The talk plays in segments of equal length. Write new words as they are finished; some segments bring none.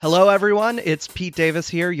Hello, everyone. It's Pete Davis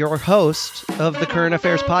here, your host of the Current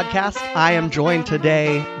Affairs Podcast. I am joined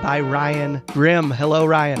today by Ryan Grim. Hello,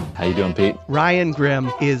 Ryan. How you doing, Pete? Ryan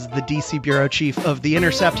Grim is the DC Bureau Chief of The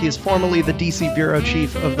Intercept. He is formerly the DC Bureau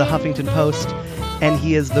Chief of The Huffington Post, and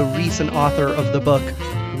he is the recent author of the book,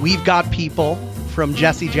 We've Got People, From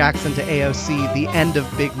Jesse Jackson to AOC, The End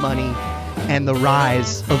of Big Money, and the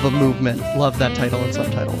Rise of a Movement. Love that title and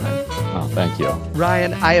subtitle, Ryan. Oh, thank you.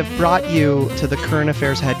 Ryan, I have brought you to the Current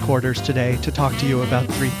Affairs headquarters today to talk to you about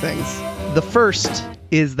three things. The first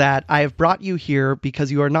is that I have brought you here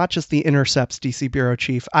because you are not just the Intercept's DC Bureau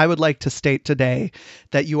Chief. I would like to state today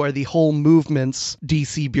that you are the whole movement's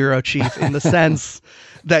DC Bureau Chief in the sense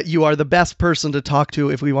that you are the best person to talk to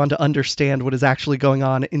if we want to understand what is actually going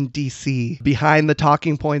on in DC. Behind the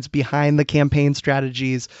talking points, behind the campaign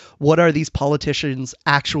strategies, what are these politicians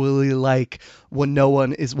actually like when no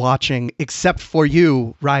one is watching except for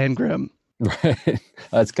you, Ryan Grim? Right.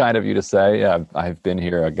 That's kind of you to say. Yeah, I've been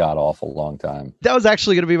here a god-awful long time. That was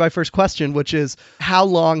actually going to be my first question, which is, how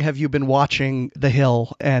long have you been watching The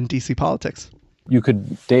Hill and DC politics? You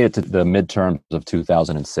could date it to the midterms of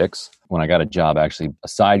 2006 when I got a job, actually a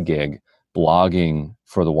side gig, blogging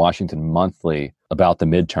for the Washington Monthly about the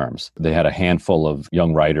midterms. They had a handful of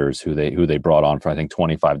young writers who they brought on for, I think,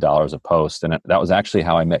 $25 a post. And that was actually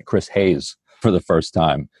how I met Chris Hayes for the first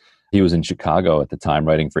time. He was in Chicago at the time,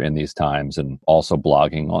 writing for In These Times and also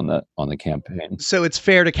blogging on the campaign. So it's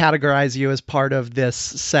fair to categorize you as part of this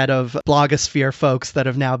set of blogosphere folks that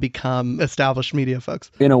have now become established media folks.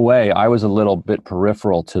 In a way, I was a little bit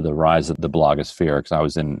peripheral to the rise of the blogosphere because I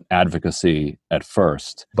was in advocacy at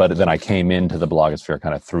first, but then I came into the blogosphere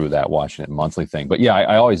kind of through that Washington Monthly thing. But yeah,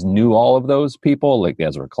 I always knew all of those people, like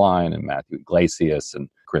Ezra Klein and Matthew Iglesias and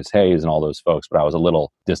Chris Hayes and all those folks, but I was a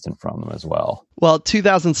little distant from them as well. Well,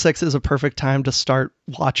 2006 is a perfect time to start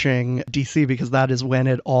watching DC because that is when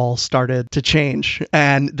it all started to change.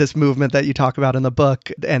 And this movement that you talk about in the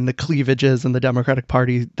book and the cleavages in the Democratic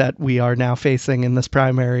Party that we are now facing in this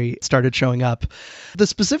primary started showing up. The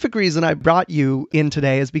specific reason I brought you in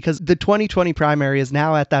today is because the 2020 primary is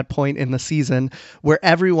now at that point in the season where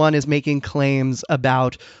everyone is making claims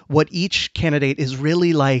about what each candidate is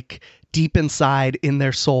really like deep inside in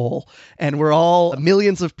their soul. And we're all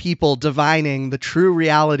millions of people divining the true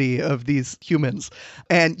reality of these humans.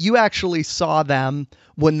 And you actually saw them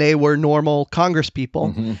when they were normal Congress people.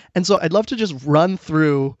 Mm-hmm. And so I'd love to just run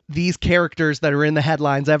through these characters that are in the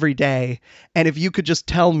headlines every day. And if you could just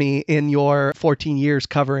tell me in your 14 years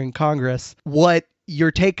covering Congress, what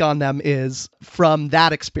your take on them is from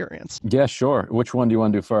that experience. Yeah, sure. Which one do you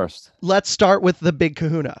want to do first? Let's start with the big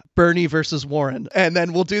kahuna, Bernie versus Warren, and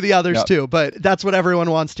then we'll do the others too. But that's what everyone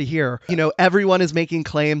wants to hear. You know, everyone is making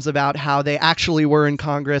claims about how they actually were in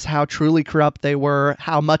Congress, how truly corrupt they were,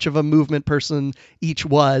 how much of a movement person each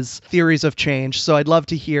was, theories of change. So I'd love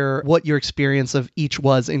to hear what your experience of each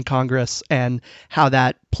was in Congress and how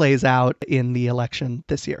that plays out in the election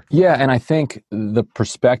this year. Yeah, and I think the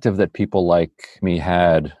perspective that people like me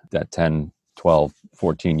had that 10, 12,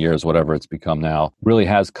 14 years, whatever it's become now, really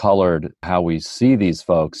has colored how we see these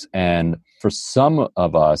folks. And for some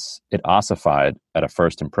of us, it ossified at a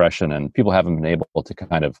first impression, and people haven't been able to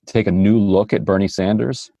kind of take a new look at Bernie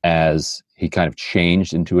Sanders as he kind of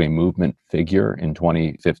changed into a movement figure in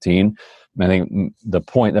 2015. And I think the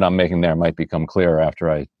point that I'm making there might become clearer after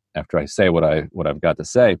I say what I've got to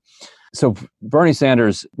say. So Bernie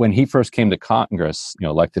Sanders, when he first came to Congress,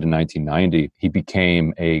 elected in 1990, he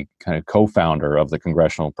became a kind of co-founder of the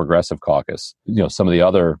Congressional Progressive Caucus. Some of the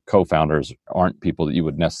other co-founders aren't people that you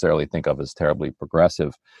would necessarily think of as terribly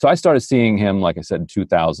progressive. So I started seeing him, like I said, in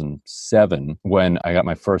 2007, when I got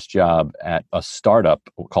my first job at a startup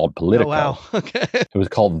called Politico. Oh, wow. Okay. It was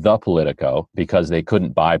called The Politico because they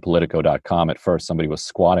couldn't buy Politico.com at first. Somebody was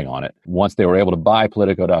squatting on it. Once they were able to buy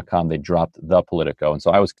Politico.com, they dropped The Politico. And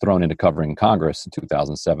so I was thrown into covering Congress in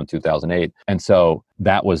 2007, 2008. And so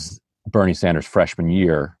that was Bernie Sanders' freshman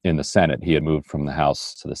year in the Senate. He had moved from the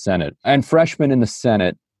House to the Senate. And freshmen in the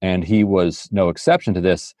Senate, and he was no exception to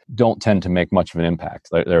this, don't tend to make much of an impact.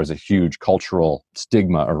 There's a huge cultural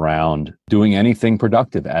stigma around doing anything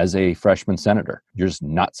productive as a freshman senator. You're just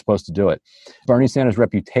not supposed to do it. Bernie Sanders'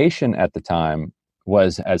 reputation at the time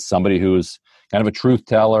was as somebody who was kind of a truth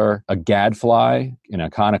teller, a gadfly, an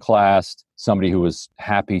iconoclast, somebody who was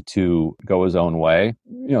happy to go his own way,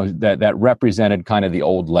 that represented kind of the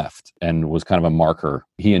old left and was kind of a marker.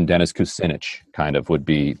 He and Dennis Kucinich kind of would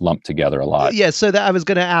be lumped together a lot. Yeah, so I was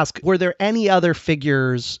going to ask, were there any other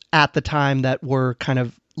figures at the time that were kind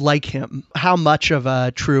of like him? How much of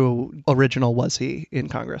a true original was he in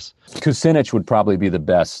Congress? Kucinich would probably be the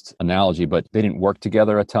best analogy, but they didn't work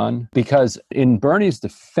together a ton because in Bernie's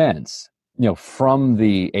defense, from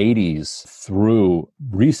the 80s through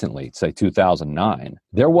recently, say 2009,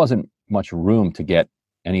 there wasn't much room to get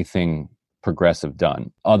anything progressive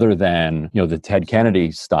done other than, the Ted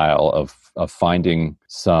Kennedy style of finding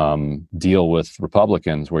some deal with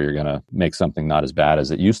Republicans where you're going to make something not as bad as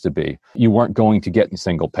it used to be. You weren't going to get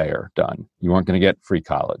single payer done. You weren't going to get free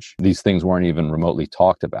college. These things weren't even remotely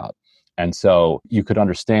talked about. And so you could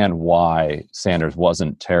understand why Sanders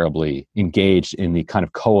wasn't terribly engaged in the kind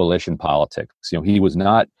of coalition politics. He was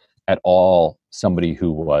not at all somebody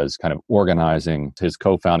who was kind of organizing his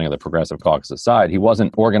co-founding of the Progressive Caucus aside. He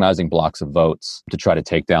wasn't organizing blocks of votes to try to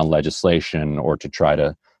take down legislation or to try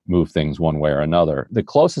to move things one way or another. The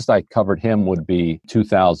closest I covered him would be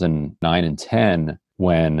 2009 and 10,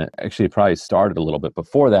 when actually it probably started a little bit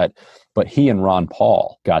before that, but he and Ron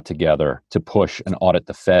Paul got together to push an audit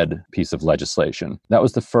the Fed piece of legislation. That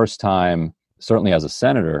was the first time, certainly as a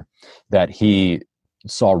senator, that he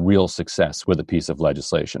saw real success with a piece of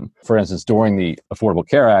legislation. For instance, during the Affordable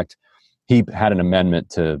Care Act, he had an amendment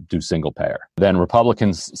to do single payer. Then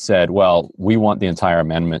Republicans said, well, we want the entire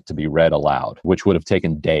amendment to be read aloud, which would have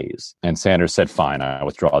taken days. And Sanders said, fine, I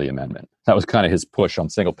withdraw the amendment. That was kind of his push on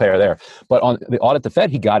single payer there. But on the audit the Fed,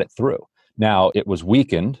 he got it through. Now, it was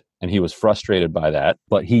weakened, and he was frustrated by that,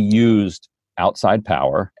 but he used outside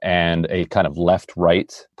power and a kind of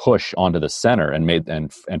left-right push onto the center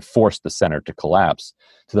and forced the center to collapse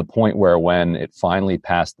to the point where when it finally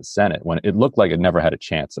passed the Senate, when it looked like it never had a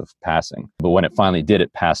chance of passing, but when it finally did,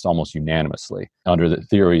 it passed almost unanimously under the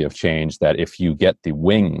theory of change that if you get the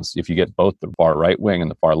wings, if you get both the far right wing and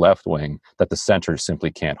the far left wing, that the center simply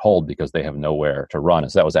can't hold because they have nowhere to run.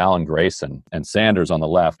 And so that was Alan Grayson and Sanders on the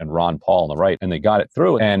left and Ron Paul on the right, and they got it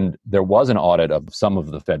through. And there was an audit of some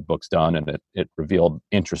of the Fed books done, and it revealed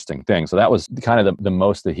interesting things. So that was kind of the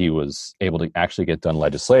most that he was able to actually get done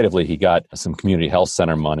legislatively. He got some community health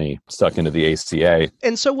center money stuck into the ACA.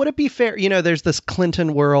 And so would it be fair, there's this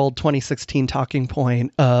Clinton World 2016 talking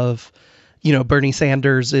point of, Bernie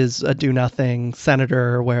Sanders is a do-nothing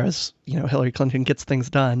senator, whereas, Hillary Clinton gets things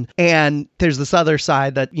done. And there's this other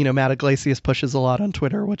side that, Matt Iglesias pushes a lot on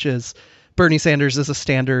Twitter, which is Bernie Sanders is a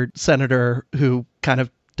standard senator who kind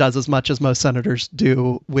of does as much as most senators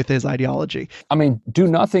do with his ideology. I mean, do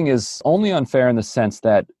nothing is only unfair in the sense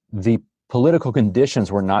that the political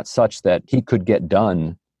conditions were not such that he could get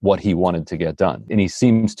done what he wanted to get done. And he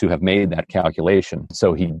seems to have made that calculation.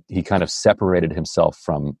 So he kind of separated himself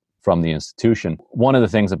from the institution. One of the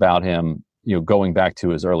things about him, going back to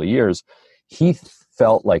his early years, he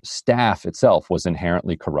felt like staff itself was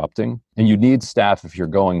inherently corrupting. And you need staff if you're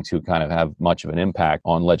going to kind of have much of an impact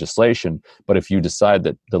on legislation. But if you decide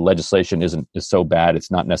that the legislation is so bad, it's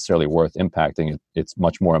not necessarily worth impacting, it's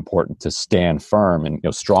much more important to stand firm and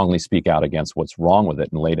strongly speak out against what's wrong with it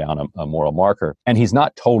and lay down a moral marker. And he's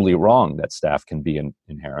not totally wrong that staff can be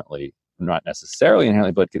inherently, not necessarily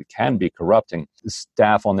inherently, but it can be corrupting. The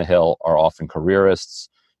staff on the Hill are often careerists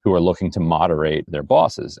who are looking to moderate their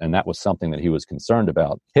bosses. And that was something that he was concerned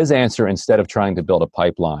about. His answer, instead of trying to build a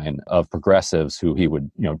pipeline of progressives who he would,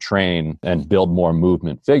 train and build more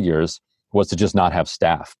movement figures, was to just not have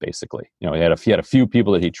staff, basically. He had a few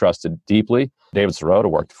people that he trusted deeply. David Sirota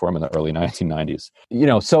worked for him in the early 1990s.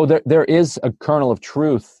 So there is a kernel of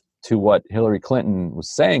truth to what Hillary Clinton was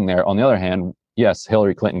saying there. On the other hand, yes,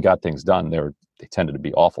 Hillary Clinton got things done. They tended to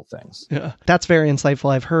be awful things. Yeah, that's very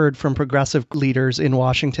insightful. I've heard from progressive leaders in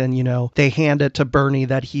Washington, they hand it to Bernie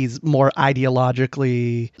that he's more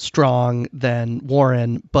ideologically strong than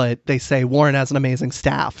Warren, but they say Warren has an amazing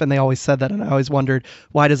staff. And they always said that. And I always wondered,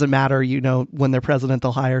 why does it matter, when they're president,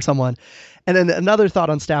 they'll hire someone. And then another thought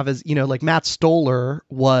on staff is, like Matt Stoller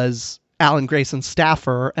was Alan Grayson's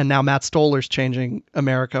staffer, and now Matt Stoller's changing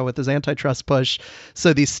America with his antitrust push.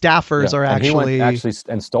 So these staffers are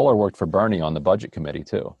and Stoller worked for Bernie on the budget committee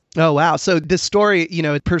too. Oh, wow. So this story,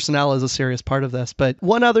 personnel is a serious part of this. But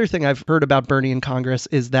one other thing I've heard about Bernie in Congress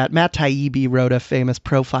is that Matt Taibbi wrote a famous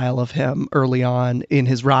profile of him early on in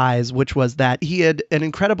his rise, which was that he had an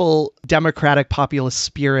incredible democratic populist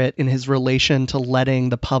spirit in his relation to letting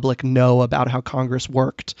the public know about how Congress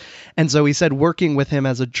worked. And so he said working with him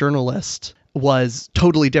as a journalist was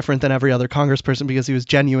totally different than every other congressperson because he was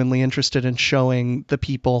genuinely interested in showing the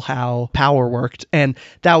people how power worked. And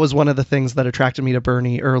that was one of the things that attracted me to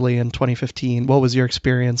Bernie early in 2015. What was your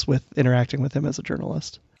experience with interacting with him as a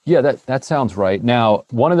journalist? Yeah, that sounds right. Now,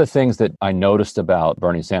 one of the things that I noticed about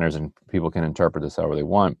Bernie Sanders, and people can interpret this however they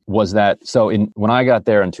want, was that when I got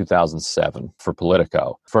there in 2007 for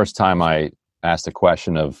Politico, first time I asked a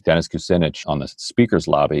question of Dennis Kucinich on the speaker's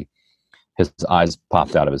lobby, his eyes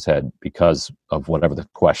popped out of his head because of whatever the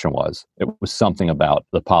question was. It was something about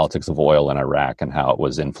the politics of oil in Iraq and how it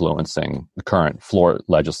was influencing the current floor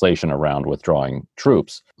legislation around withdrawing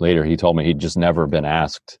troops. Later, he told me he'd just never been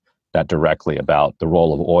asked that directly about the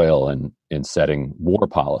role of oil in setting war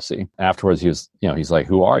policy. Afterwards, he's like,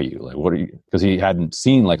 who are you? Like, what are you? Because he hadn't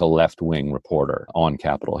seen like a left-wing reporter on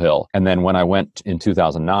Capitol Hill. And then when I went in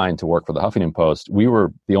 2009 to work for the Huffington Post, we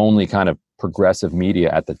were the only kind of progressive media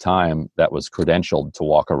at the time that was credentialed to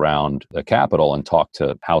walk around the Capitol and talk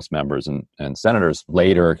to House members and senators.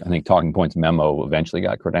 Later, I think Talking Points Memo eventually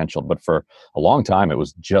got credentialed, but for a long time, it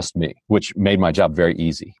was just me, which made my job very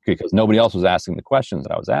easy because nobody else was asking the questions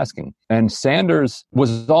that I was asking. And Sanders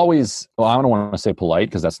was always, well, I don't want to say polite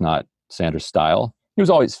because that's not Sanders' style. He was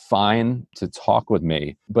always fine to talk with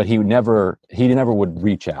me, but he never would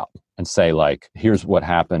reach out and say like, here's what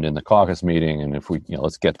happened in the caucus meeting. And if we,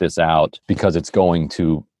 let's get this out because it's going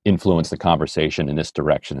to influence the conversation in this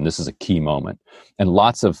direction. And this is a key moment. And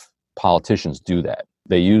lots of politicians do that.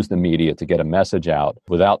 They use the media to get a message out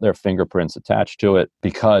without their fingerprints attached to it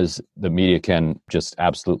because the media can just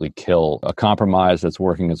absolutely kill a compromise that's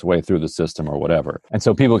working its way through the system or whatever. And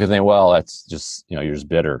so people can think, well, that's just, you're just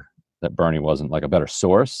bitter that Bernie wasn't like a better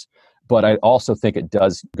source. But I also think it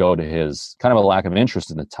does go to his kind of a lack of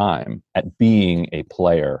interest in the time at being a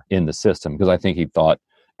player in the system, because I think he thought,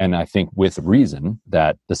 and I think with reason,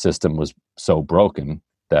 that the system was so broken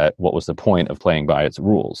that what was the point of playing by its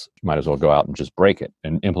rules? You might as well go out and just break it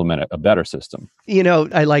and implement a better system.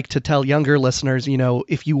 I like to tell younger listeners,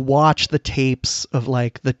 if you watch the tapes of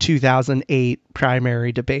like the 2008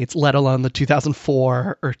 primary debates, let alone the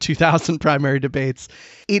 2004 or 2000 primary debates,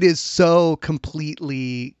 it is so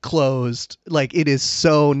completely closed. Like it is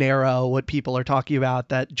so narrow what people are talking about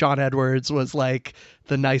that John Edwards was like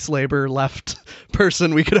the nice labor left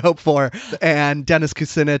person we could hope for. And Dennis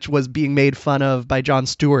Kucinich was being made fun of by Jon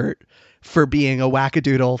Stewart for being a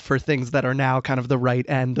wackadoodle for things that are now kind of the right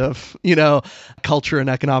end of, culture and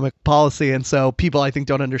economic policy. And so people, I think,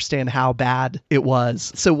 don't understand how bad it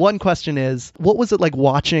was. So one question is, what was it like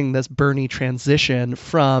watching this Bernie transition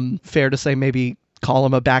from, fair to say, maybe call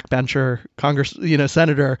him a backbencher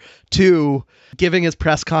senator, to giving his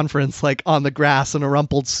press conference like on the grass in a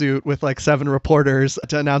rumpled suit with like 7 reporters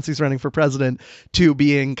to announce he's running for president, to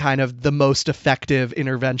being kind of the most effective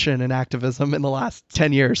intervention and activism in the last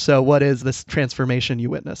 10 years. So what is this transformation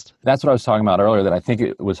you witnessed? That's what I was talking about earlier, that I think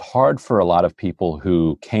it was hard for a lot of people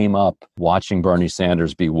who came up watching Bernie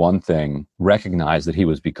Sanders be one thing, recognize that he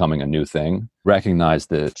was becoming a new thing, recognize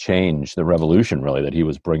the change, the revolution really that he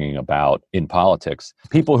was bringing about in politics.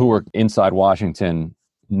 People who were inside Washington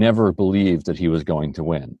never believed that he was going to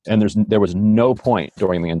win. And there was no point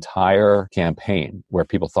during the entire campaign where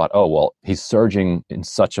people thought, oh, well, he's surging in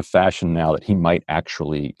such a fashion now that he might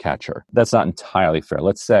actually catch her. That's not entirely fair.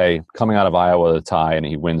 Let's say coming out of Iowa with a tie and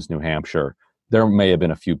he wins New Hampshire, there may have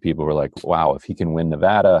been a few people who were like, wow, if he can win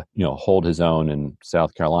Nevada, hold his own in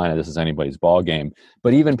South Carolina, this is anybody's ball game.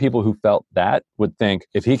 But even people who felt that would think,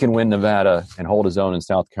 if he can win Nevada and hold his own in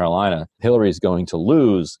South Carolina, Hillary's going to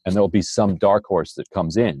lose and there'll be some dark horse that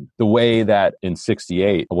comes in. The way that in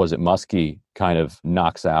 68, was it Muskie kind of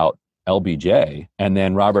knocks out LBJ, and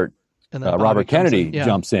then Robert Kennedy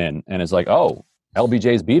jumps in and is like, oh,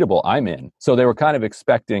 LBJ's beatable, I'm in. So they were kind of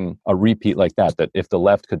expecting a repeat like that if the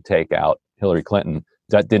left could take out Hillary Clinton,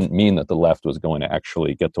 that didn't mean that the left was going to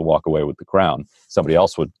actually get to walk away with the crown. Somebody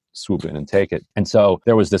else would swoop in and take it. And so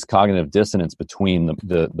there was this cognitive dissonance between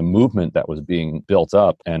the movement that was being built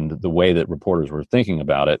up and the way that reporters were thinking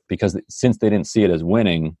about it, because since they didn't see it as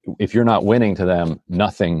winning, if you're not winning to them,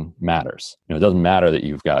 nothing matters. It doesn't matter that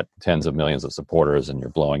you've got tens of millions of supporters and you're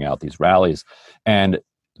blowing out these rallies. And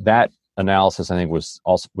that analysis, I think, was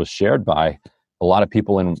shared by a lot of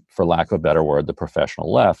people in, for lack of a better word, the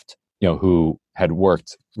professional left, who had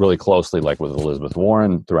worked really closely, like with Elizabeth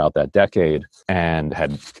Warren throughout that decade, and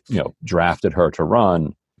had, drafted her to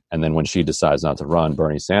run. And then when she decides not to run,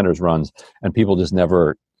 Bernie Sanders runs, and people just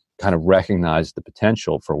never kind of recognized the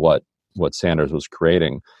potential for what Sanders was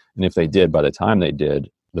creating. And if they did, by the time they did,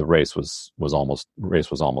 the race was almost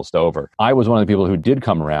over. I was one of the people who did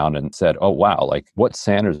come around and said, oh, wow, like what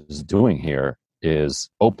Sanders is doing here is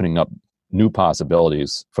opening up new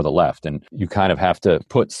possibilities for the left. And you kind of have to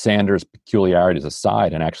put Sanders' peculiarities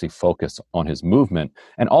aside and actually focus on his movement,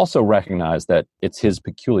 and also recognize that it's his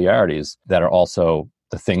peculiarities that are also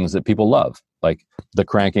the things that people love. Like the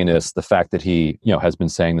crankiness, the fact that he, has been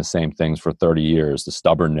saying the same things for 30 years, the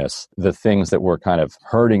stubbornness, the things that were kind of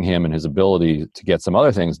hurting him and his ability to get some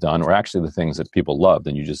other things done were actually the things that people loved.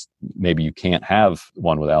 And maybe you can't have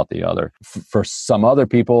one without the other. For some other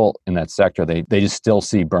people in that sector, they just still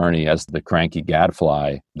see Bernie as the cranky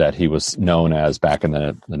gadfly that he was known as back in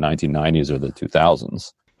the 1990s or the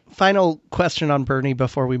 2000s. Final question on Bernie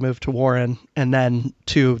before we move to Warren and then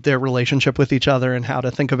to their relationship with each other and how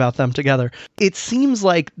to think about them together. It seems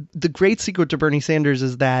like the great secret to Bernie Sanders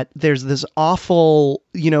is that there's this awful,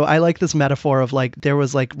 I like this metaphor of like there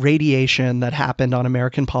was like radiation that happened on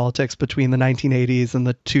American politics between the 1980s and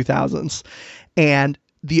the 2000s. And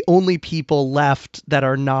the only people left that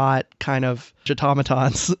are not kind of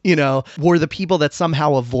automatons, were the people that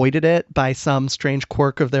somehow avoided it by some strange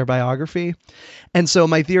quirk of their biography. And so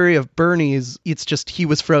my theory of Bernie's, it's just he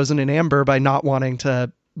was frozen in amber by not wanting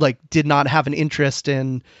to, did not have an interest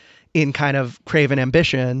in kind of craven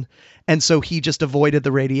ambition. And so he just avoided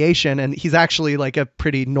the radiation. And he's actually like a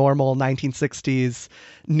pretty normal 1960s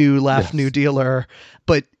new left, yes, new dealer.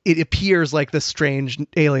 But it appears like this strange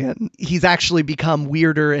alien. He's actually become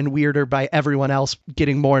weirder and weirder by everyone else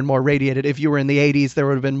getting more and more radiated. If you were in the 80s, there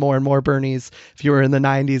would have been more and more Bernies. If you were in the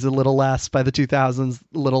 90s, a little less. By the 2000s,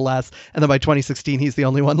 a little less. And then by 2016, he's the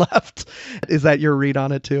only one left. Is that your read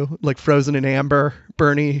on it too? Like frozen in amber,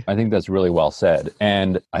 Bernie? I think that's really well said.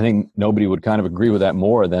 And I think nobody would kind of agree with that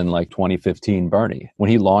more than like 2015 Bernie. When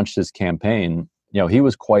he launched his campaign, he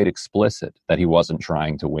was quite explicit that he wasn't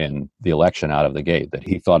trying to win the election out of the gate, that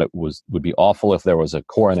he thought it would be awful if there was a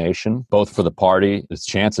coronation, both for the party, his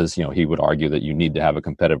chances, he would argue that you need to have a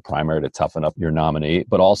competitive primary to toughen up your nominee,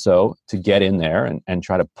 but also to get in there and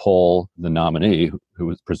try to pull the nominee, who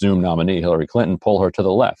was presumed nominee, Hillary Clinton, pull her to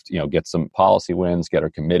the left, get some policy wins, get her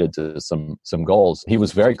committed to some goals. He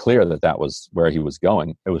was very clear that that was where he was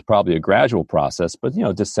going. It was probably a gradual process, but,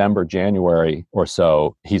 December, January or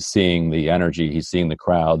so, he's seeing the energy, he's seeing the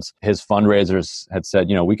crowds. His fundraisers had said,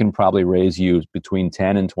 we can probably raise you between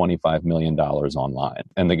 $10 and $25 million online.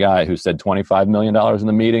 And the guy who said $25 million in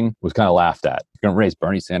the meeting was kind of laughed at. You're going to raise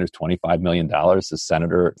Bernie Sanders $25 million, this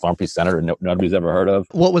senator, frumpy senator nobody's ever heard of.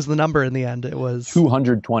 What was the number in the end? It was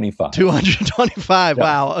 225. 225. Yeah.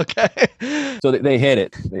 Wow. Okay. So they hit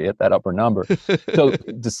it. They hit that upper number. So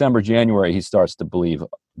December, January, he starts to believe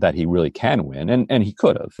that he really can win. And he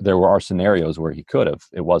could have. There are scenarios where he could have.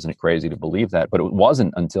 It wasn't crazy to believe that. But it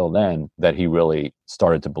wasn't until then that he really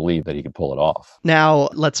started to believe that he could pull it off. Now,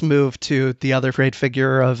 let's move to the other great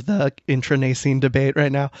figure of the intranacine debate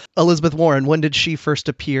right now. Elizabeth Warren, when did she first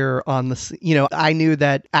appear on the, I knew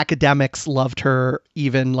that academics loved her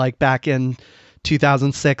even like back in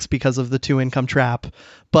 2006 because of the two-income trap.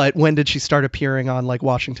 But when did she start appearing on like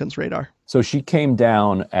Washington's radar? So she came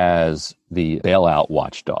down as the bailout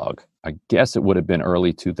watchdog. I guess it would have been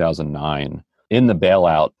early 2009. In the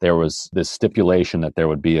bailout, there was this stipulation that there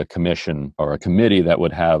would be a commission or a committee that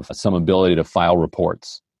would have some ability to file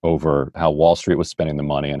reports over how Wall Street was spending the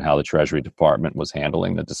money and how the Treasury Department was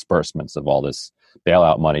handling the disbursements of all this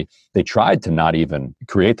bailout money. They tried to not even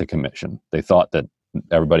create the commission. They thought that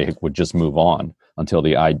everybody would just move on until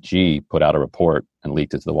the IG put out a report and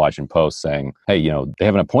leaked it to the Washington Post saying, hey, they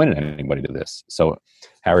haven't appointed anybody to this. So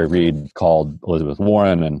Harry Reid called Elizabeth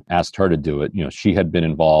Warren and asked her to do it. She had been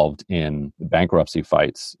involved in bankruptcy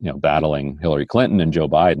fights, battling Hillary Clinton and Joe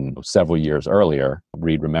Biden several years earlier.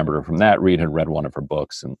 Reid remembered her from that. Reid had read one of her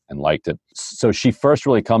books and liked it. So she first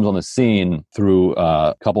really comes on the scene through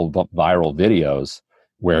a couple of viral videos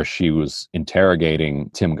where she was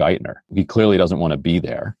interrogating Tim Geithner. He clearly doesn't want to be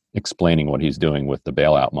there, explaining what he's doing with the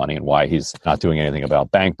bailout money and why he's not doing anything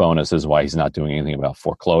about bank bonuses, why he's not doing anything about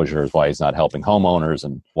foreclosures, why he's not helping homeowners,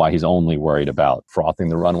 and why he's only worried about frothing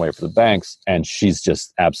the runway for the banks. And she's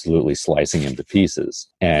just absolutely slicing him to pieces.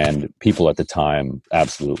 And people at the time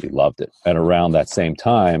absolutely loved it. And around that same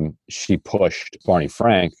time, she pushed Barney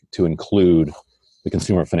Frank to include the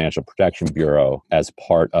Consumer Financial Protection Bureau as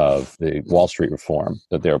part of the Wall Street reform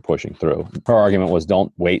that they were pushing through. Her argument was,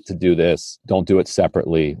 don't wait to do this. Don't do it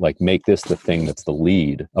separately. Make this the thing that's the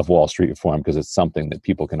lead of Wall Street reform because it's something that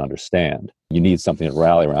people can understand. You need something to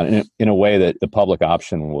rally around. And in a way that the public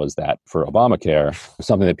option was that for Obamacare,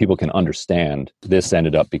 something that people can understand. This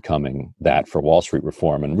ended up becoming that for Wall Street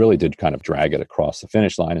reform and really did kind of drag it across the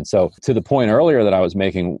finish line. And so to the point earlier that I was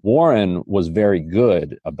making, Warren was very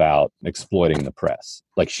good about exploiting the press.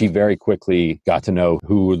 She very quickly got to know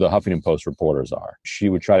who the Huffington Post reporters are. She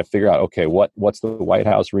would try to figure out, okay, what's the White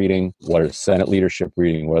House reading? What is Senate leadership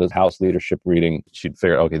reading? What is House leadership reading? She'd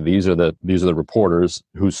figure, okay, these are the reporters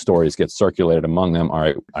whose stories get circulated among them. All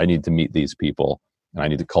right, I need to meet these people. and I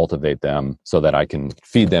need to cultivate them so that I can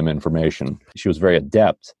feed them information. She was very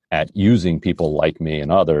adept at using people like me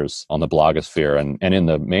and others on the blogosphere and in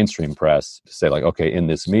the mainstream press to say, like, okay, in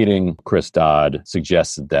this meeting, Chris Dodd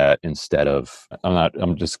suggested that instead of,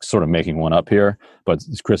 I'm just sort of making one up here, but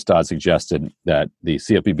Chris Dodd suggested that the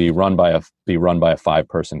CFPB be run by a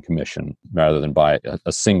 5-person commission rather than by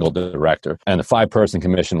a single director. And the 5-person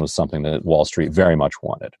commission was something that Wall Street very much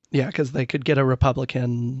wanted. Yeah, because they could get a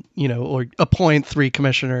Republican, or appoint 3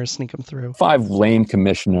 commissioners, sneak them through. 5 lame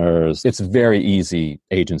commissioners. It's very easy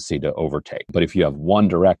agency to overtake. But if you have one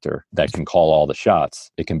director that can call all the shots,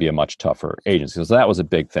 it can be a much tougher agency. So that was a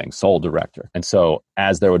big thing, sole director. And so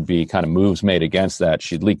as there would be kind of moves made against that,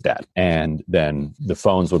 she'd leak that. And then the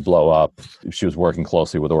phones would blow up. She was working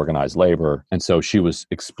closely with organized labor. And so she was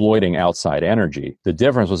exploiting outside energy. The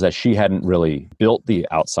difference was that she hadn't really built the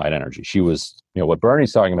outside energy. She was, what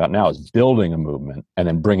Bernie's talking about now is building a movement and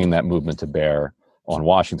then bringing that movement to bear on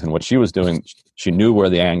Washington. What she was doing, she knew where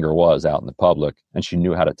the anger was out in the public, and she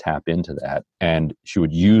knew how to tap into that. And she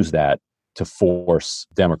would use that to force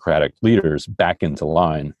Democratic leaders back into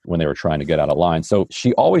line when they were trying to get out of line. So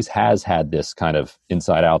she always has had this kind of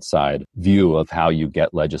inside-outside view of how you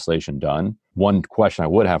get legislation done. One question I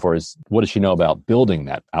would have for her is, what does she know about building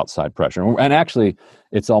that outside pressure? And actually,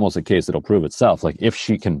 it's almost a case that'll prove itself. Like, if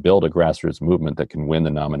she can build a grassroots movement that can win the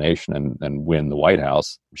nomination and win the White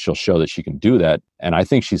House, she'll show that she can do that. And I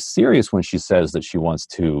think she's serious when she says that she wants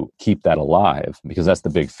to keep that alive, because that's the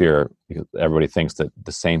big fear. Because everybody thinks that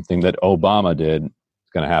the same thing that Obama did is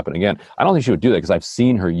going to happen again. I don't think she would do that, because I've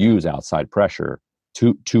seen her use outside pressure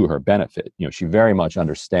to her benefit. She very much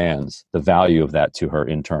understands the value of that to her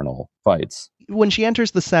internal fights. When she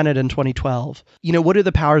enters the Senate in 2012, what do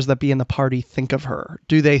the powers that be in the party think of her?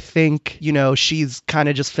 Do they think, she's kind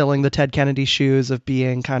of just filling the Ted Kennedy shoes of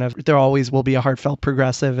being kind of, there always will be a heartfelt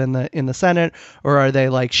progressive in the Senate? Or are they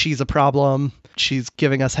like, she's a problem, she's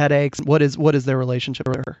giving us headaches? What is their relationship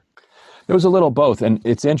with her? There was a little both. And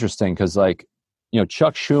it's interesting because,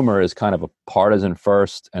 Chuck Schumer is kind of a partisan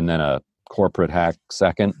first and then a corporate hack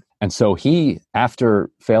second. And so he, after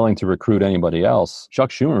failing to recruit anybody else, Chuck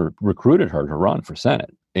Schumer recruited her to run for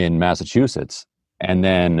Senate in Massachusetts. And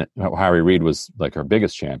then Harry Reid was like her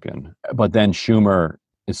biggest champion. But then Schumer,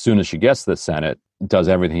 as soon as she gets to the Senate, does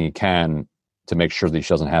everything he can to make sure that she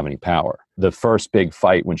doesn't have any power. The first big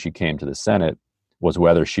fight when she came to the Senate was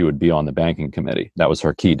whether she would be on the banking committee. That was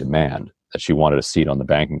her key demand, that she wanted a seat on the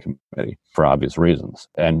banking committee for obvious reasons.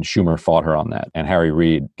 And Schumer fought her on that. And Harry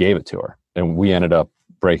Reid gave it to her. And we ended up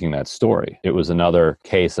breaking that story. It was another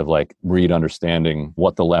case of Reid understanding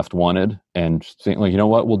what the left wanted and saying, you know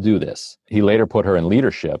what, we'll do this. He later put her in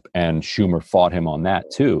leadership, and Schumer fought him on that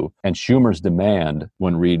too. And Schumer's demand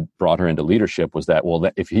when Reid brought her into leadership was that,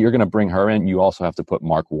 if you're going to bring her in, you also have to put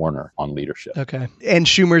Mark Warner on leadership. Okay. And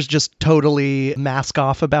Schumer's just totally mask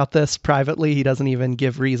off about this privately. He doesn't even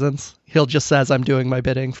give reasons. He'll just says, I'm doing my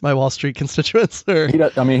bidding for my Wall Street constituents. He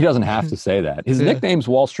doesn't have to say that. His nickname's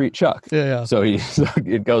Wall Street Chuck. Yeah. So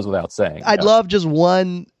it goes without saying. I'd love just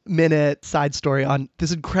 1 minute side story on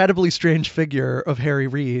this incredibly strange figure of Harry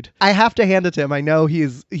Reid. I have to hand it to him. I know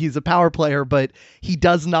he's a power player, but he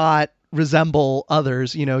does not resemble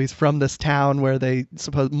others. He's from this town where they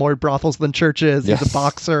suppose more brothels than churches. Yes. He's a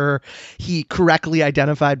boxer. He correctly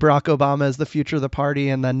identified Barack Obama as the future of the party,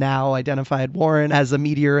 and then now identified Warren as a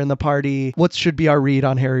meteor in the party. What should be our read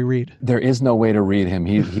on Harry Reid? There is no way to read him.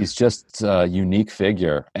 He's just a unique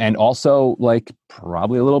figure, and also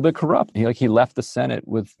probably a little bit corrupt. He left the Senate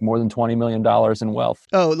with more than $20 million in wealth.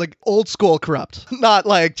 Oh, old school corrupt, not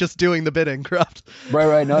just doing the bidding corrupt.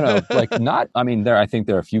 Right. No. Not. I think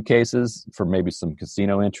there are a few cases for maybe some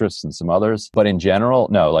casino interests and some others, but in general,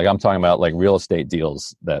 no. I'm talking about real estate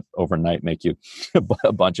deals that overnight make you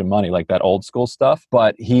a bunch of money, like that old school stuff.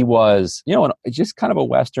 But he was, just kind of a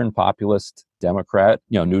Western populist Democrat,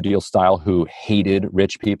 New Deal style, who hated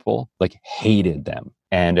rich people, hated them.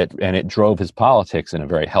 And it drove his politics in a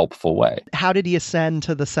very helpful way. How did he ascend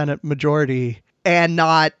to the Senate majority and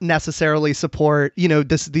not necessarily support,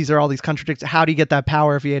 these are all these contradictions? How do you get that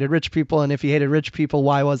power if he hated rich people? And if he hated rich people,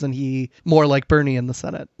 why wasn't he more like Bernie in the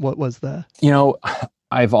Senate? What was the...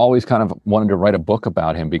 I've always kind of wanted to write a book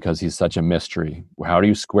about him because he's such a mystery. How do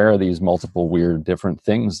you square these multiple weird different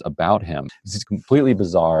things about him? It's completely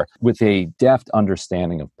bizarre, with a deft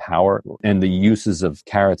understanding of power and the uses of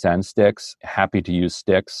carrots and sticks, happy to use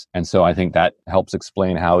sticks. And so I think that helps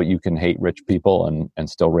explain how you can hate rich people and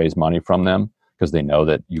still raise money from them, because they know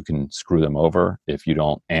that you can screw them over if you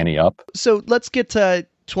don't ante up. So let's get to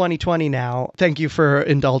 2020 now. Thank you for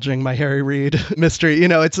indulging my Harry Reid mystery.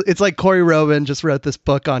 It's like Corey Robin just wrote this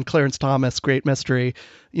book on Clarence Thomas, great mystery.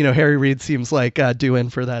 Harry Reid seems like due in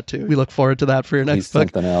for that too. We look forward to that for your next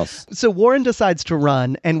book. Something else. So Warren decides to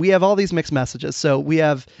run, and we have all these mixed messages. So we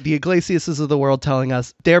have the Iglesiases of the world telling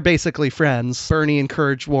us they're basically friends. Bernie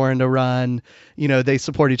encouraged Warren to run. They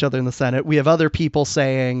support each other in the Senate. We have other people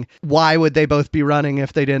saying, why would they both be running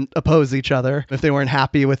if they didn't oppose each other, if they weren't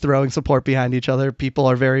happy with throwing support behind each other? People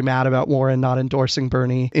are very mad about Warren not endorsing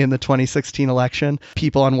Bernie in the 2016 election.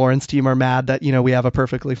 People on Warren's team are mad that, we have a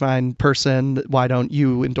perfectly fine person. Why don't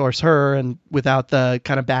you endorse her? And without the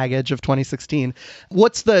kind of baggage of 2016.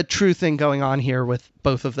 What's the true thing going on here with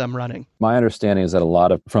both of them running? My understanding is that a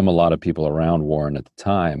lot of people around Warren at the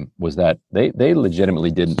time was that they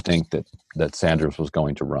legitimately didn't think that Sanders was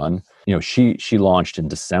going to run. She launched in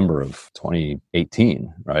December of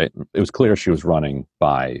 2018, right? It was clear she was running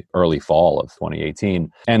by early fall of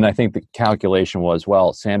 2018. And I think the calculation was,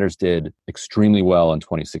 well, Sanders did extremely well in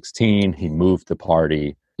 2016. He moved the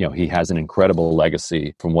party. He has an incredible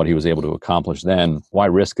legacy from what he was able to accomplish then. Why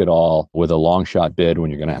risk it all with a long shot bid when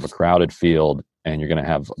you're going to have a crowded field and you're going to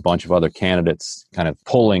have a bunch of other candidates kind of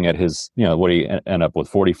pulling at his, what do you end up with,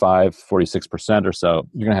 46% or so?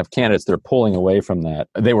 You're going to have candidates that are pulling away from that.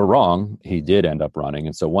 They were wrong. He did end up running.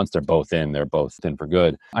 And so once they're both in for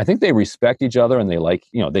good. I think they respect each other and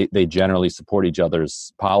they generally support each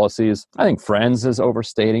other's policies. I think friends is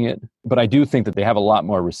overstating it, but I do think that they have a lot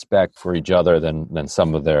more respect for each other than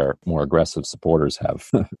some of their more aggressive supporters have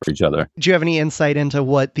for each other. Do you have any insight into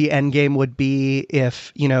what the end game would be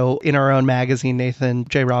if, in our own magazine, Nathan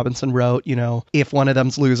J. Robinson wrote, if one of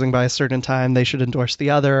them's losing by a certain time, they should endorse the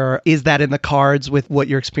other? Is that in the cards with what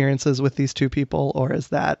your experience is with these two people, or is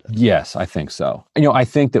that? Yes, I think so. I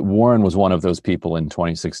think that Warren was one of those people in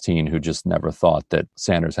 2016 who just never thought that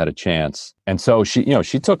Sanders had a chance. And so she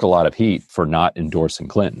took a lot of heat for not endorsing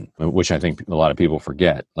Clinton, which I think a lot of people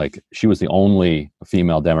forget. Like, she was the only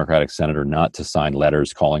female Democratic senator not to sign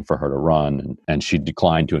letters calling for her to run, and she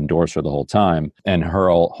declined to endorse her the whole time. And her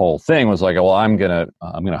whole thing was like, well, I'm gonna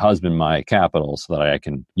husband my capital so that I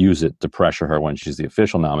can use it to pressure her when she's the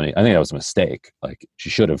official nominee. I think that was a mistake. Like, she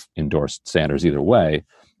should have endorsed Sanders either way.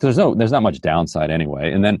 There's not much downside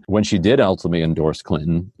anyway. And then when she did ultimately endorse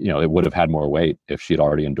Clinton, it would have had more weight if she'd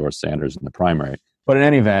already endorsed Sanders in the primary. But in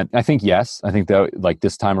any event, I think yes. I think that like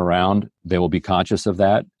this time around, they will be conscious of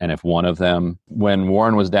that. And if one of them, when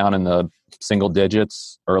Warren was down in the single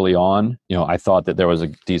digits early on, I thought that there was a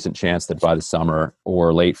decent chance that by the summer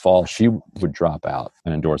or late fall, she would drop out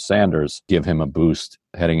and endorse Sanders, give him a boost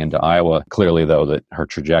heading into Iowa. Clearly, though, that her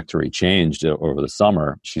trajectory changed over the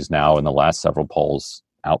summer. She's now in the last several polls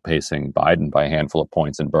outpacing Biden by a handful of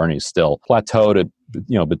points, and Bernie's still plateaued at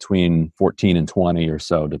between 14 and 20 or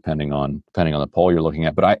so, depending on the poll you're looking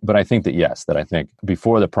at. But I think that yes, I think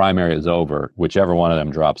before the primary is over, whichever one of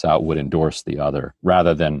them drops out would endorse the other,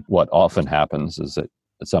 rather than what often happens is that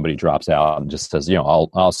somebody drops out and just says,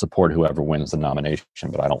 I'll support whoever wins the nomination,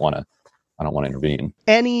 but I don't want to intervene.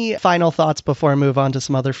 Any final thoughts before I move on to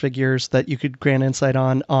some other figures that you could grant insight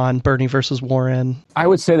on Bernie versus Warren? I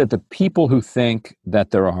would say that the people who think that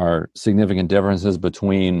there are significant differences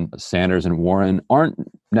between Sanders and Warren aren't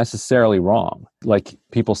necessarily wrong. Like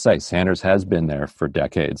people say, Sanders has been there for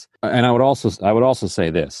decades. And I would also say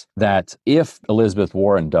this, that if Elizabeth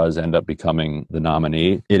Warren does end up becoming the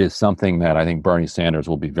nominee, it is something that I think Bernie Sanders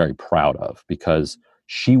will be very proud of, because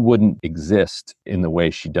she wouldn't exist in the way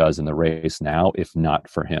she does in the race now if not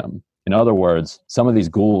for him. In other words, some of these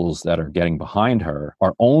ghouls that are getting behind her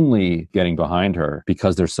are only getting behind her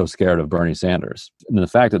because they're so scared of Bernie Sanders. And the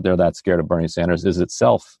fact that they're that scared of Bernie Sanders is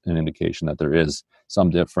itself an indication that there is some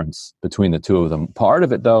difference between the two of them. Part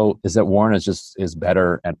of it, though, is that Warren is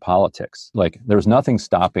better at politics. Like, there's nothing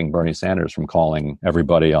stopping Bernie Sanders from calling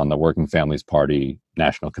everybody on the Working Families Party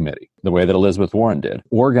National Committee, the way that Elizabeth Warren did.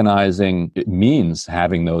 Organizing, it means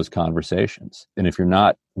having those conversations. And if you're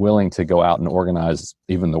not willing to go out and organize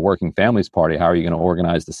even the Working Families Party, how are you going to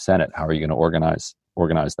organize the Senate? How are you going to organize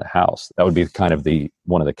the House? That would be kind of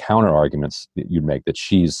one of the counter arguments that you'd make, that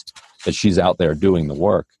she's out there doing the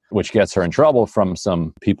work, which gets her in trouble from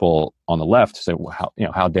some people on the left to say, well,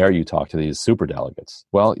 how dare you talk to these superdelegates?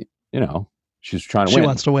 Well, She's trying to She win.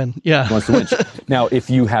 wants to win. Yeah. She wants to win. Now, if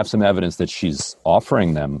you have some evidence that she's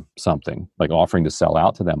offering them something, like offering to sell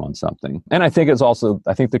out to them on something, and I think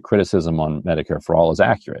the criticism on Medicare for All is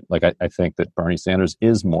accurate. Like, I think that Bernie Sanders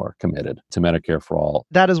is more committed to Medicare for All.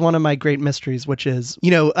 That is one of my great mysteries, which is,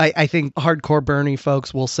 I think hardcore Bernie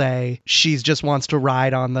folks will say she's just wants to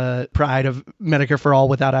ride on the pride of Medicare for All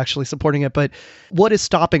without actually supporting it. But what is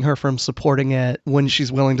stopping her from supporting it when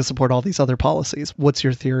she's willing to support all these other policies? What's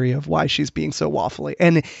your theory of why she's being so waffly?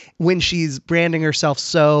 And when she's branding herself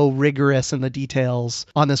so rigorous in the details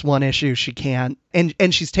on this one issue, she can't.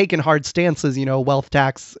 And she's taken hard stances, wealth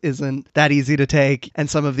tax isn't that easy to take. And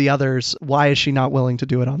some of the others, why is she not willing to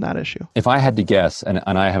do it on that issue? If I had to guess, and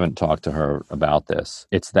I haven't talked to her about this,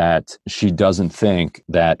 it's that she doesn't think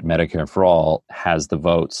that Medicare for All has the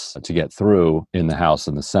votes to get through in the House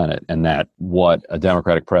and the Senate, and that what a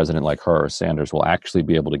Democratic president like her or Sanders will actually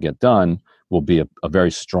be able to get done will be a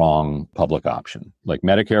very strong public option. Like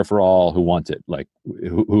Medicare for All, who wants it? Like,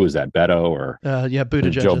 who is that, Beto or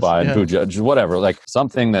Buttigieg, Joe Biden, Buttigieg, whatever. Like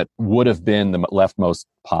something that would have been the leftmost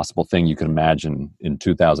possible thing you could imagine in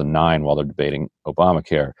 2009 while they're debating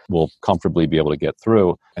Obamacare will comfortably be able to get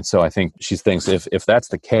through. And so I think she thinks if that's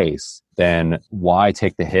the case, then why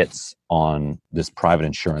take the hits on this private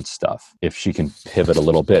insurance stuff if she can pivot a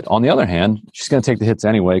little bit? On the other hand, she's going to take the hits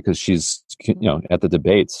anyway because she's, at the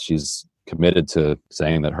debates, she's committed to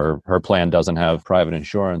saying that her plan doesn't have private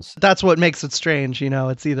insurance. That's what makes it strange.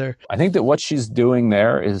 It's either. I think that what she's doing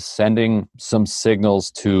there is sending some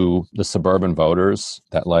signals to the suburban voters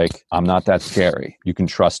that, like, I'm not that scary. You can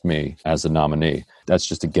trust me as a nominee. That's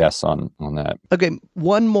just a guess on that. Okay,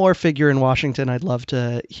 one more figure in Washington I'd love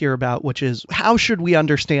to hear about, which is how should we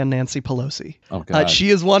understand Nancy Pelosi? Oh, God.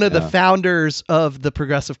 She is one of the founders of the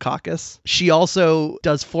Progressive Caucus. She also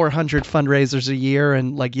does 400 fundraisers a year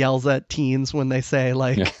and yells at teens when they say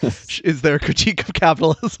is there a critique of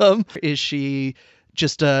capitalism? Is she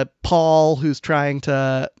just a Paul who's trying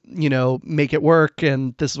to, make it work,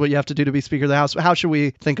 and this is what you have to do to be Speaker of the House? How should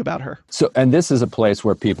we think about her? So, and this is a place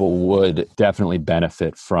where people would definitely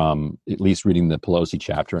benefit from at least reading the Pelosi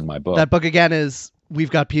chapter in my book. That book, again, is We've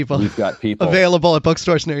got people available at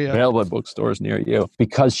bookstores near you.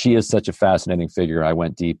 Because she is such a fascinating figure, I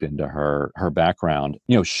went deep into her background.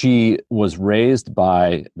 She was raised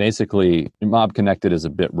by, basically, mob connected is a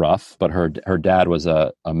bit rough, but her dad was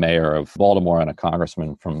a mayor of Baltimore and a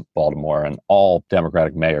congressman from Baltimore, and all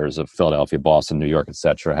Democratic mayors of Philadelphia, Boston, New York,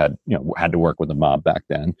 etc. had to work with the mob back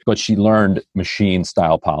then. But she learned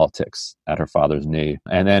machine-style politics at her father's knee.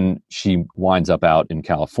 And then she winds up out in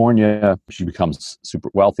California. She becomes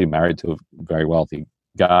super wealthy, married to a very wealthy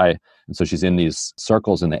guy. And so she's in these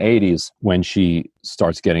circles in the 80s when she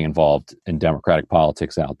starts getting involved in Democratic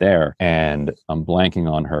politics out there. And I'm blanking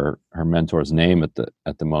on her mentor's name at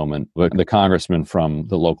the moment, but the congressman from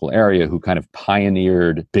the local area who kind of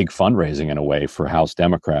pioneered big fundraising in a way for House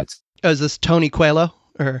Democrats. Oh, is this Tony Coelho?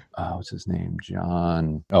 What's his name?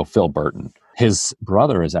 Phil Burton. His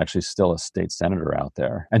brother is actually still a state senator out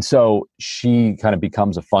there. And so she kind of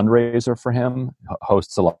becomes a fundraiser for him,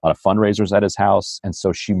 hosts a lot of fundraisers at his house. And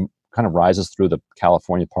so she kind of rises through the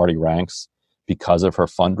California party ranks because of her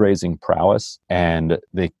fundraising prowess. And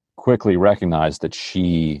they quickly recognized that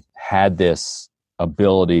she had this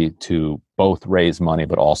ability to both raise money,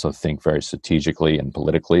 but also think very strategically and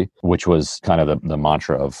politically, which was kind of the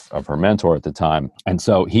mantra of her mentor at the time. And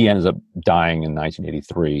so he ends up dying in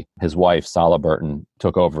 1983. His wife, Sala Burton,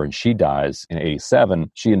 took over and she dies in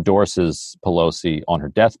 87. She endorses Pelosi on her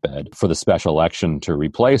deathbed for the special election to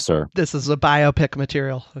replace her. This is a biopic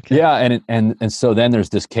material. Okay. Yeah, and so then there's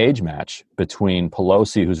this cage match between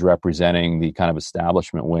Pelosi, who's representing the kind of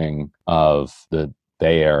establishment wing of the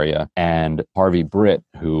Bay Area, and Harvey Britt,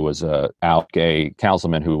 who was a out gay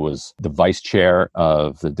councilman who was the vice chair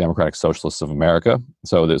of the Democratic Socialists of America.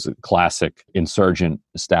 So there's a classic insurgent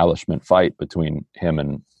establishment fight between him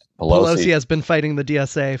and Pelosi. Pelosi has been fighting the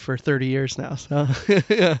DSA for 30 years now. So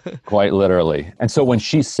Quite literally. And so when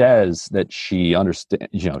she says that she understands,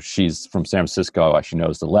 she's from San Francisco, she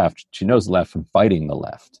knows the left. She knows the left from fighting the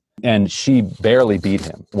left. And she barely beat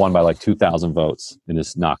him, won by 2,000 votes in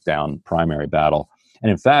this knockdown primary battle. And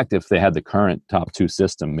in fact, if they had the current top two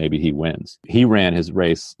system, maybe he wins. He ran his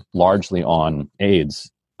race largely on AIDS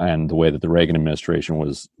and the way that the Reagan administration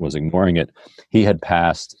was ignoring it. He had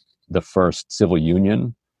passed the first civil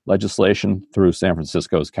union legislation through San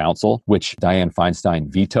Francisco's council, which Dianne Feinstein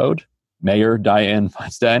vetoed Mayor Dianne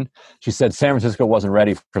Feinstein. She said San Francisco wasn't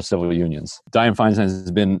ready for civil unions. Dianne Feinstein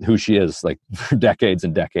has been who she is like for decades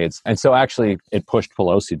and decades. And so actually it pushed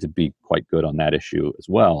Pelosi to be quite good on that issue as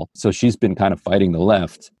well. So she's been kind of fighting the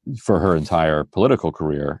left for her entire political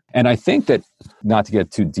career. And I think that, not to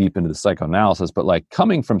get too deep into the psychoanalysis, but like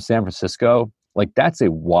coming from San Francisco, like that's a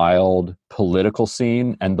wild political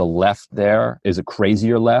scene, and the left there is a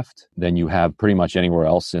crazier left than you have pretty much anywhere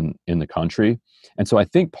else in the country. And so I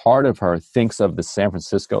think part of her thinks of the San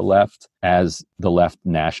Francisco left as the left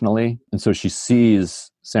nationally. And so she sees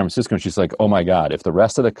San Francisco and she's like, oh my God, if the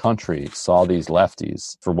rest of the country saw these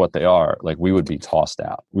lefties for what they are, like we would be tossed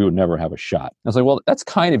out. We would never have a shot. I was like, well, that's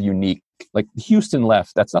kind of unique. Like the Houston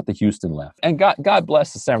left, that's not the Houston left. And God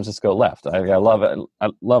bless the San Francisco left. I love it. I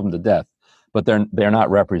love them to death. But they're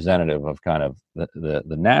not representative of kind of the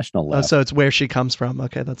national left. Oh, so it's where she comes from.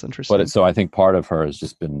 Okay, that's interesting. But so I think part of her has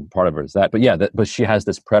just been, part of her is that. But yeah, but she has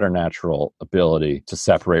this preternatural ability to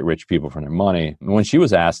separate rich people from their money. When she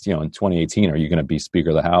was asked, in 2018, are you going to be Speaker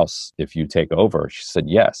of the House if you take over? She said,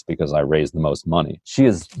 yes, because I raised the most money. She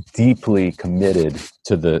is deeply committed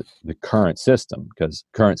to the current system, because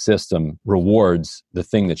current system rewards the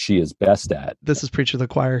thing that she is best at. This is preaching to the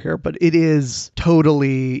choir here, but it is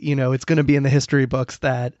totally, it's going to be in the history books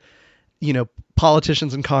that,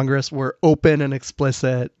 politicians in Congress were open and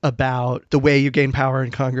explicit about the way you gain power in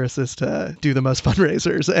Congress is to do the most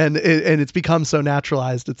fundraisers. And it's become so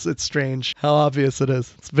naturalized. It's strange how obvious it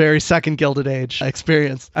is. It's very second Gilded Age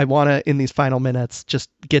experience. I want to, in these final minutes, just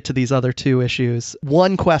get to these other two issues.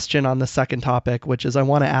 One question on the second topic, which is I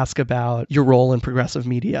want to ask about your role in progressive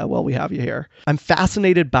media while we have you here. I'm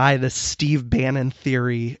fascinated by the Steve Bannon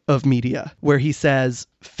theory of media, where he says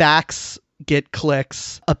facts get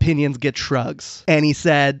clicks, opinions get shrugs. And he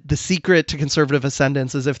said the secret to conservative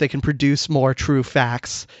ascendance is if they can produce more true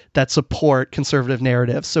facts that support conservative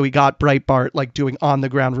narratives. So he got Breitbart like doing on the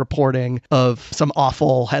ground reporting of some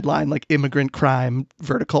awful headline like immigrant crime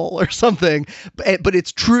vertical or something. But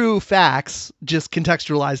it's true facts just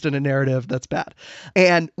contextualized in a narrative that's bad.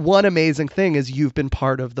 And one amazing thing is you've been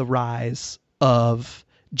part of the rise of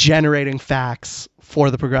generating facts for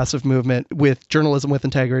the progressive movement with journalism with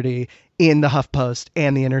integrity in the HuffPost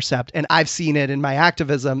and the Intercept. And I've seen it in my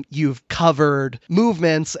activism. You've covered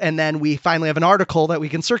movements and then we finally have an article that we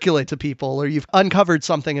can circulate to people, or you've uncovered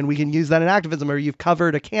something and we can use that in activism, or you've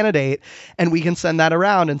covered a candidate and we can send that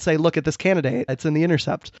around and say, look at this candidate. It's in the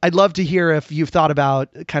Intercept. I'd love to hear if you've thought about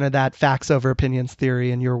kind of that facts over opinions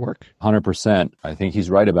theory in your work. 100%. I think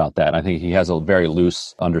he's right about that. I think he has a very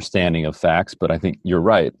loose understanding of facts, but I think you're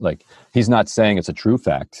right. Like he's not saying it's a true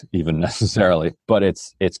fact even necessarily, but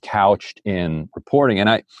it's couched in reporting.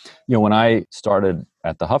 And when I started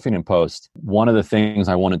at the Huffington Post, one of the things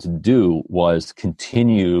I wanted to do was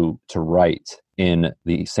continue to write in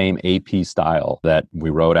the same AP style that we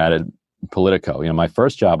wrote at Politico. My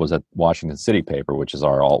first job was at Washington City Paper, which is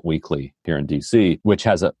our alt weekly here in DC, which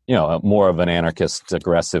has a more of an anarchist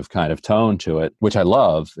aggressive kind of tone to it, which I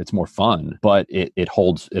love. It's more fun, but it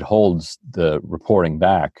holds the reporting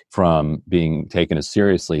back from being taken as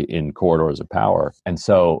seriously in corridors of power. And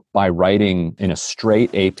so by writing in a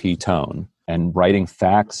straight AP tone and writing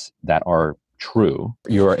facts that are true,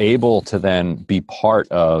 you're able to then be part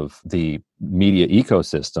of the media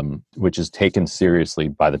ecosystem, which is taken seriously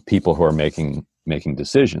by the people who are making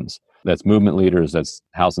decisions. That's movement leaders, that's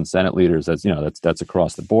House and Senate leaders, that's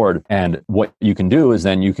across the board. And what you can do is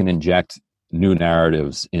then you can inject new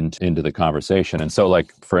narratives into the conversation. And so,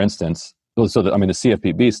 like, for instance, the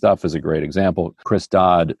CFPB stuff is a great example. Chris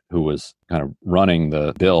Dodd, who was kind of running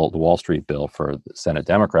the Wall Street bill for the Senate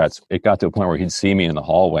Democrats, it got to a point where he'd see me in the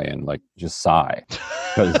hallway and like just sigh.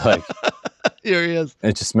 Because like, here he is.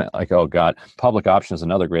 It just meant like, oh God. Public Option is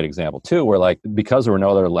another great example too, where like, because there were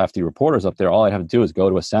no other lefty reporters up there, all I'd have to do is go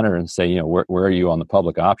to a senator and say, where are you on the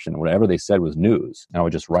Public Option? Whatever they said was news. And I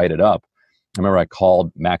would just write it up. I remember I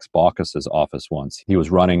called Max Baucus's office once. He was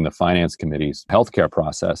running the Finance Committee's healthcare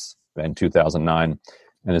process in 2009.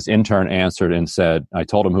 And this intern answered and said, I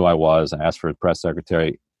told him who I was. I asked for a press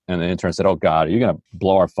secretary. And the intern said, oh God, are you going to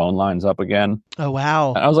blow our phone lines up again? Oh,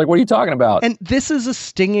 wow. And I was like, what are you talking about? And this is a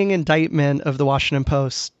stinging indictment of the Washington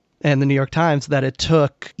Post and the New York Times that it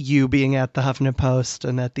took you being at the Huffington Post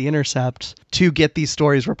and at the Intercept to get these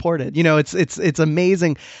stories reported. It's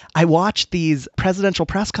amazing. I watched these presidential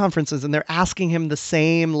press conferences and they're asking him the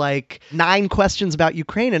same 9 questions about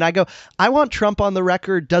Ukraine. And I go, I want Trump on the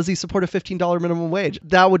record. Does he support a $15 minimum wage?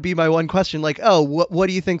 That would be my one question. What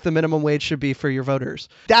do you think the minimum wage should be for your voters?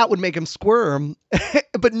 That would make him squirm.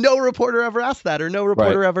 But no reporter ever asked that, or no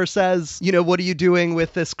reporter ever says, what are you doing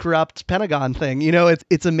with this corrupt Pentagon thing?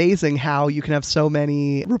 It's amazing amazing how you can have so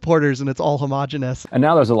many reporters and it's all homogenous. And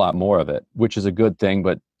now there's a lot more of it, which is a good thing.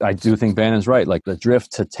 But I do think Bannon's right. Like the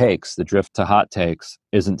drift to takes, the drift to hot takes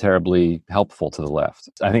isn't terribly helpful to the left.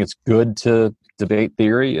 I think it's good to debate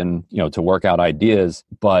theory and, to work out ideas,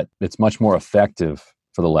 but it's much more effective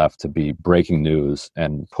for the left to be breaking news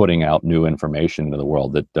and putting out new information into the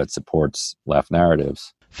world that supports left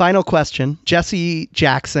narratives. Final question. Jesse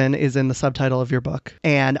Jackson is in the subtitle of your book,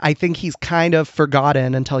 and I think he's kind of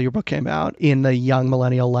forgotten until your book came out in the young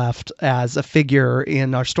millennial left as a figure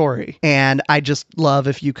in our story. And I just love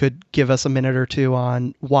if you could give us a minute or two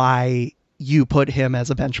on why you put him as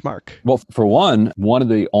a benchmark. Well, for one of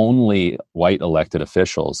the only white elected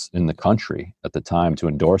officials in the country at the time to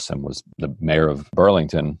endorse him was the mayor of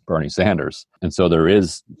Burlington, Bernie Sanders. And so there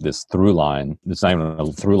is this through line. It's not even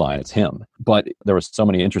a through line, it's him. But there were so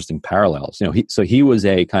many interesting parallels. He was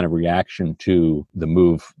a kind of reaction to the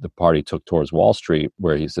move the party took towards Wall Street,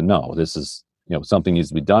 where he said, no, this is something needs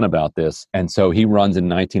to be done about this. And so he runs in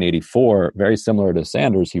 1984, very similar to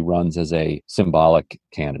Sanders. He runs as a symbolic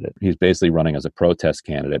candidate. He's basically running as a protest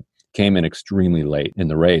candidate. Came in extremely late in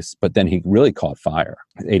the race, but then he really caught fire.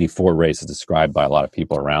 The 84 race is described by a lot of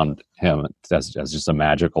people around him as just a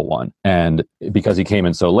magical one. And because he came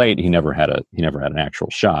in so late, he never had an actual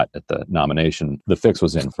shot at the nomination. The fix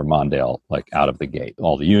was in for Mondale, like out of the gate.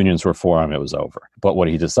 All the unions were for him. It was over. But what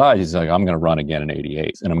he decided, he's like, I'm going to run again in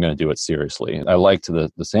 88 and I'm going to do it seriously. I liked the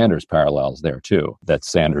Sanders parallels there too, that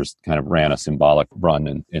Sanders kind of ran a symbolic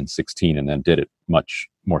run in 16 and then did it much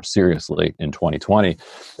more seriously in 2020.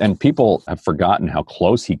 And people have forgotten how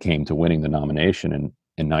close he came to winning the nomination in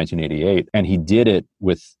 1988. And he did it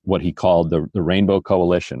with what he called the Rainbow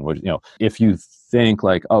Coalition, which, if you think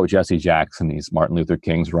like, oh, Jesse Jackson, he's Martin Luther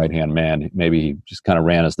King's right-hand man, maybe he just kind of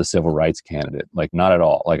ran as the civil rights candidate. Like, not at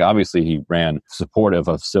all. Like, obviously he ran supportive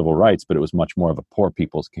of civil rights, but it was much more of a poor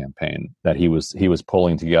people's campaign that he was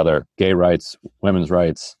pulling together gay rights, women's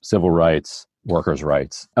rights, civil rights, workers'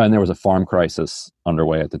 rights. And there was a farm crisis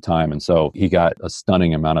underway at the time. And so he got a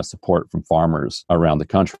stunning amount of support from farmers around the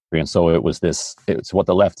country. And so it's what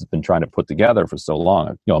the left has been trying to put together for so long,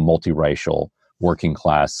 a multiracial, working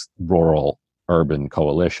class, rural, urban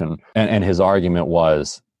coalition. And his argument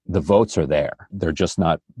was, the votes are there. They're just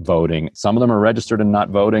not voting. Some of them are registered and not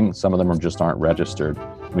voting. Some of them just aren't registered.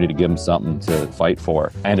 We need to give them something to fight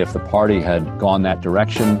for. And if the party had gone that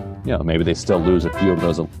direction, maybe they still lose a few of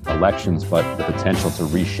those elections, but the potential to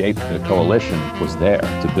reshape the coalition was there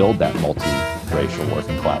to build that multiracial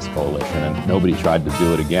working class coalition. And nobody tried to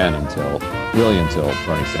do it again until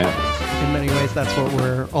Bernie Sanders. In many ways, that's what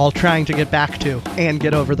we're all trying to get back to and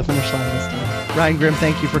get over the finish line this time. Ryan Grim,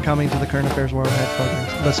 thank you for coming to the Current Affairs World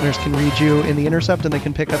headquarters. Listeners can read you in The Intercept and they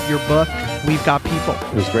can pick up your book, We've Got People.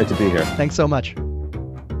 It was great to be here. Thanks so much.